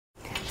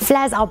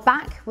Flares are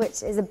back,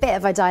 which is a bit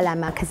of a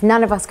dilemma because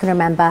none of us can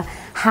remember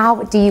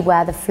how do you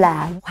wear the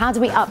flare? How do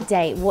we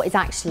update what is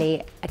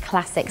actually a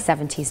classic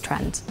 70s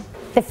trend?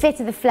 The fit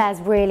of the flare is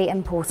really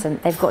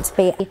important. They've got to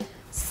be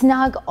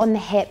snug on the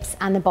hips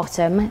and the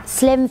bottom,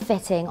 slim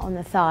fitting on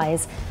the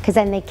thighs because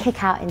then they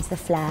kick out into the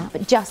flare,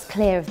 but just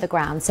clear of the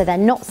ground. So they're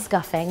not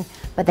scuffing,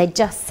 but they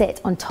just sit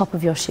on top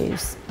of your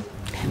shoes.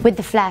 With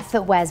the flare,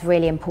 footwear is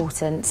really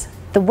important.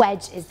 The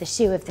wedge is the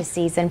shoe of the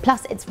season,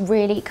 plus it's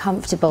really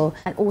comfortable,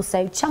 and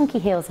also chunky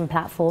heels and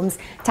platforms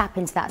tap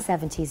into that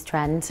 70s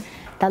trend.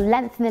 They'll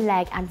lengthen the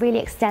leg and really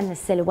extend the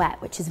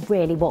silhouette, which is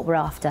really what we're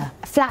after.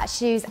 Flat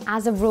shoes,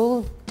 as a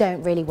rule,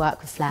 don't really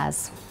work with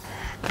flares.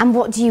 And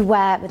what do you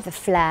wear with the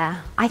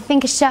flare? I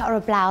think a shirt or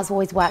a blouse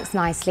always works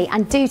nicely,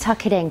 and do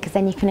tuck it in because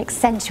then you can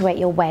accentuate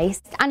your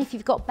waist. And if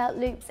you've got belt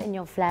loops in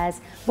your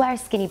flares, wear a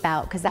skinny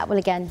belt because that will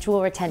again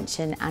draw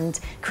attention and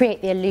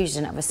create the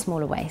illusion of a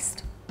smaller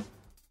waist.